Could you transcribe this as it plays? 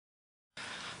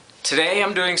Today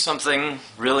I'm doing something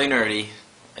really nerdy.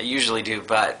 I usually do,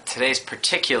 but today's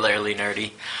particularly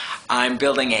nerdy. I'm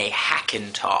building a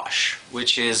Hackintosh,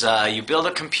 which is you build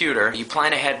a computer, you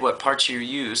plan ahead what parts you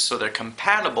use so they're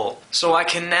compatible, so I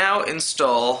can now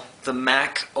install the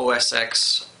Mac OS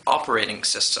X operating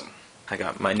system. I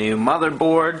got my new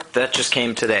motherboard. That just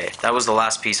came today. That was the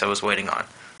last piece I was waiting on.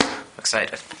 I'm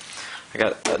excited. I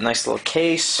got a nice little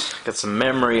case, got some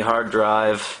memory, hard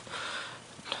drive,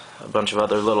 a bunch of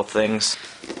other little things.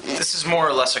 This is more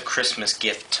or less a Christmas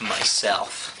gift to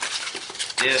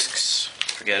myself. Discs,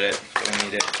 forget it, don't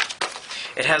need it.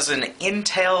 It has an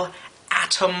Intel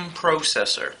Atom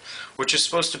processor, which is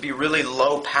supposed to be really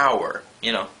low power.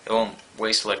 You know, it won't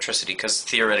waste electricity because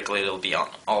theoretically it'll be on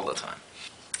all the time.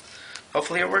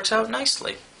 Hopefully it works out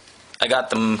nicely. I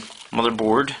got the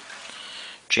motherboard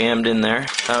jammed in there.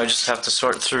 Now I just have to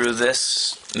sort through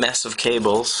this mess of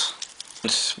cables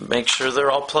and make sure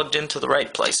they're all plugged into the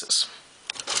right places.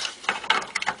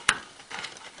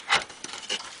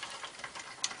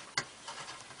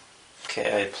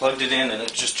 Okay, I plugged it in and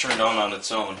it just turned on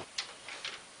its own.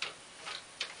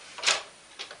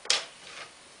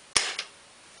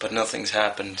 But nothing's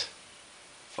happened.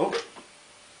 Oh!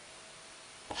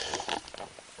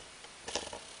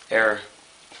 Error.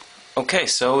 Okay,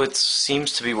 so it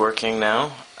seems to be working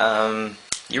now.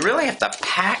 You really have to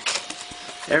pack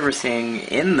everything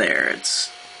in there. It's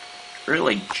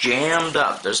really jammed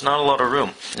up. There's not a lot of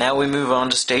room. Now we move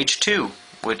on to stage 2,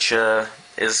 which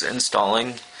is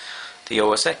installing the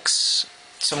OS X.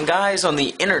 Some guys on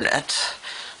the internet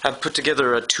have put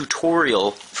together a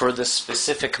tutorial for this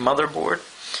specific motherboard.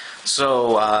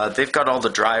 So they've got all the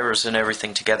drivers and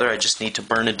everything together. I just need to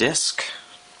burn a disk.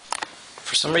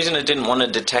 For some reason it didn't want to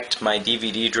detect my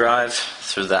DVD drive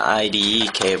through the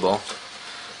IDE cable.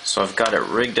 So I've got it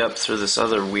rigged up through this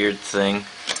other weird thing,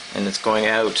 and it's going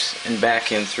out and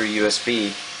back in through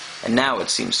USB, and now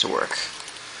it seems to work.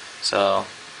 So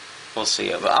we'll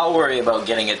see. I'll worry about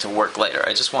getting it to work later.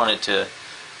 I just want it to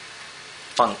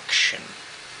function,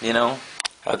 you know?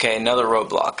 Okay, another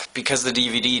roadblock. Because the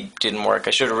DVD didn't work,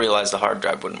 I should have realized the hard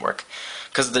drive wouldn't work.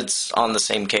 Because it's on the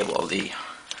same cable. The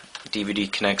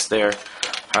DVD connects there,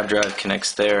 hard drive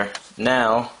connects there.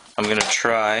 Now I'm going to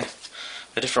try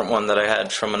a different one that I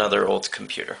had from another old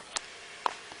computer.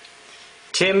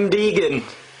 Tim Deegan,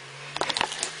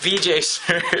 VJ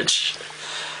Search.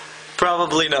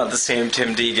 Probably not the same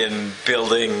Tim Deegan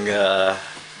building,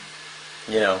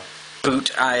 you know,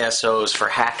 boot ISOs for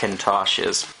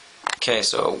Hackintoshes. Okay,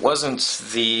 so it wasn't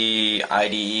the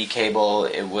IDE cable,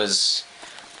 it was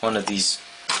one of these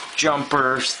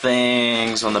jumper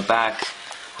things on the back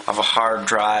of a hard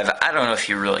drive. I don't know if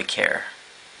you really care.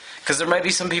 Because there might be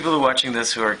some people who are watching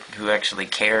this who actually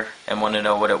care and want to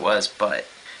know what it was, but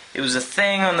it was a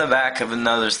thing on the back of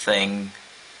another thing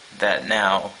that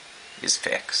now is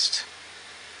fixed.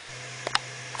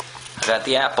 I got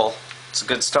the Apple. It's a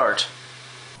good start.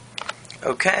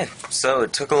 Okay, so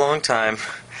it took a long time.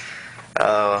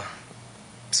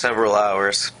 Several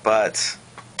hours, but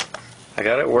I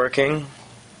got it working.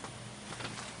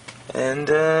 And,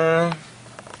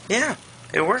 yeah,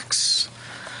 it works.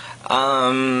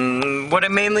 What I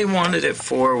mainly wanted it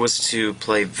for was to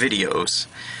play videos,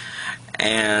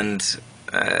 and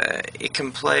it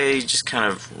can play just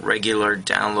kind of regular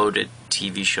downloaded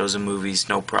TV shows and movies,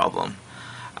 no problem.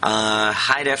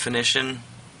 High definition,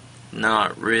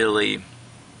 not really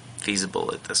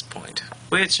feasible at this point,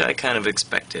 which I kind of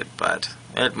expected, but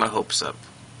I had my hopes up.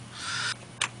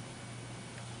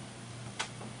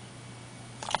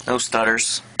 No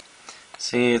stutters.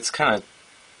 See, it's kind of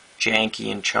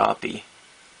janky and choppy.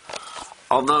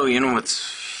 Although, you know what's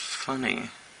funny?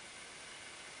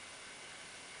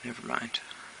 Never mind.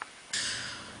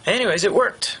 Anyways, it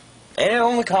worked. And it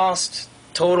only cost,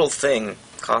 total thing,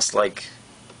 cost like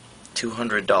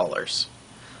 $200.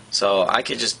 So I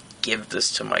could just give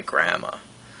this to my grandma.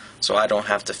 So I don't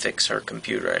have to fix her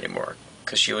computer anymore.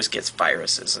 Because she always gets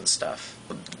viruses and stuff.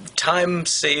 Time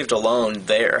saved alone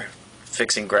there.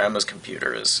 Fixing grandma's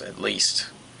computer is at least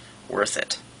worth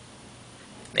it.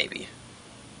 Maybe.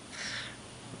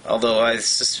 Although I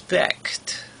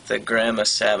suspect that grandma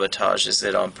sabotages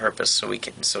it on purpose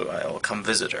so I'll come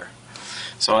visit her.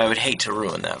 So I would hate to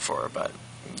ruin that for her, but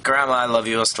grandma, I love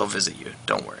you, I'll still visit you,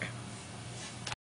 don't worry.